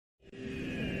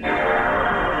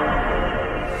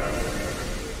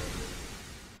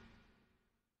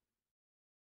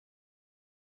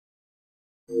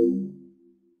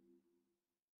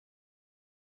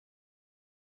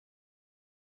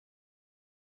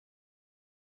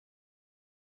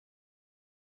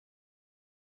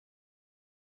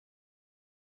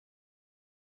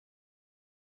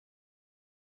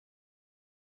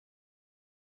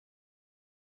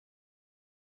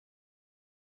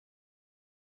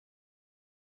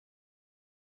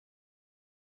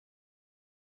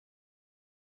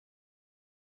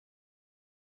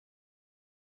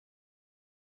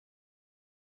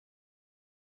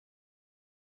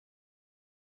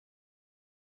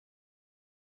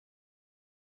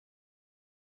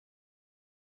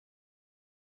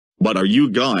What are you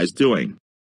guys doing?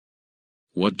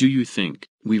 What do you think?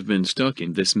 We've been stuck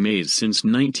in this maze since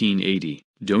 1980.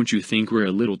 Don't you think we're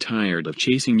a little tired of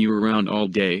chasing you around all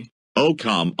day? Oh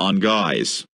come on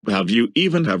guys, have you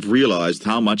even realized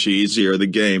how much easier the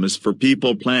game is for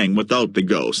people playing without the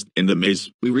ghost in the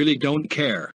maze? We really don't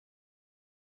care.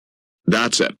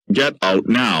 That's it, get out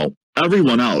now,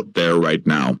 everyone out there right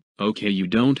now. Okay, you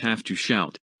don't have to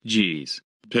shout, jeez.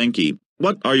 Pinky,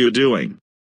 what are you doing?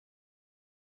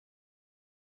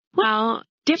 Well,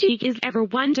 did you guys ever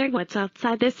wonder what's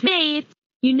outside this maze?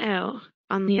 You know,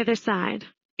 on the other side.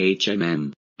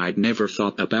 I'd never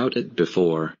thought about it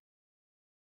before.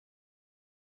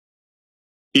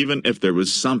 Even if there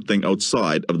was something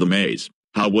outside of the maze,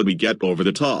 how would we get over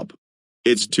the top?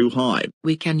 It's too high.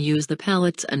 We can use the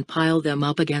pellets and pile them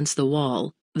up against the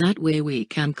wall, that way we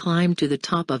can climb to the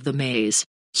top of the maze.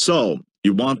 So,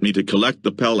 you want me to collect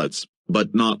the pellets,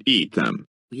 but not eat them?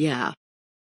 Yeah.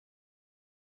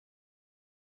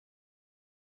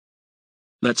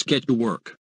 Let's get to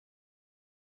work.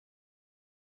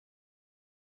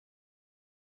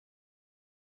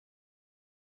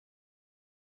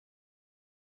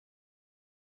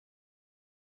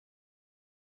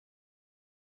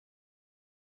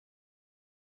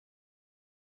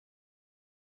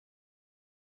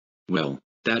 Well,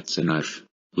 that's enough.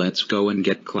 Let's go and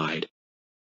get Clyde.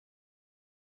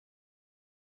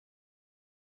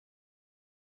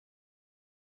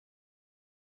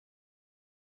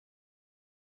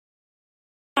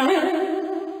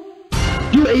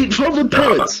 You ate all the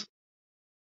pellets!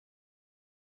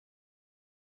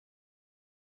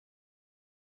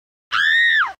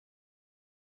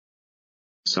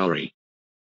 Sorry.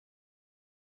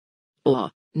 Oh,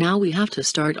 now we have to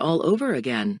start all over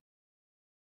again.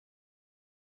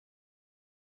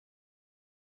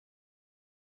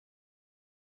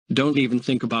 Don't even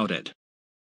think about it.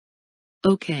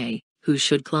 Okay, who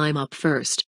should climb up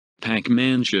first?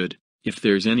 Pac-Man should. If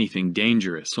there's anything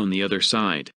dangerous on the other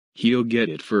side, he'll get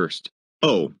it first.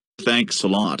 Oh, thanks a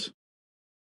lot.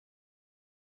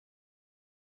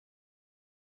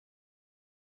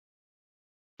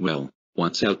 Well,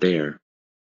 what's out there?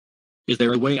 Is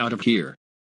there a way out of here?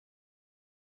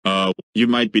 You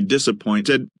might be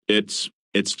disappointed, it's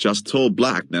just total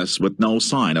blackness with no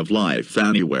sign of life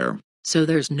anywhere. So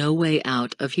there's no way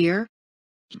out of here?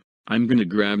 I'm gonna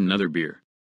grab another beer.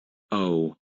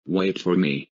 Oh, wait for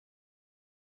me.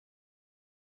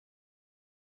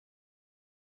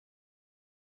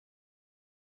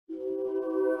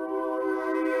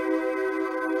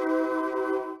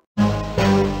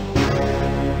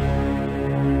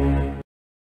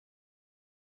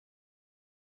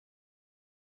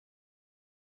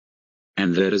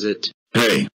 And that is it.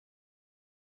 Hey!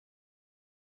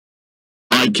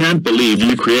 I can't believe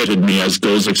you created me as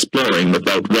goes exploring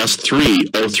without Rest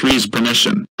 303's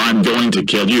permission. I'm going to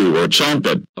kill you or chomp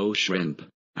it. Oh shrimp,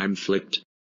 I'm flipped.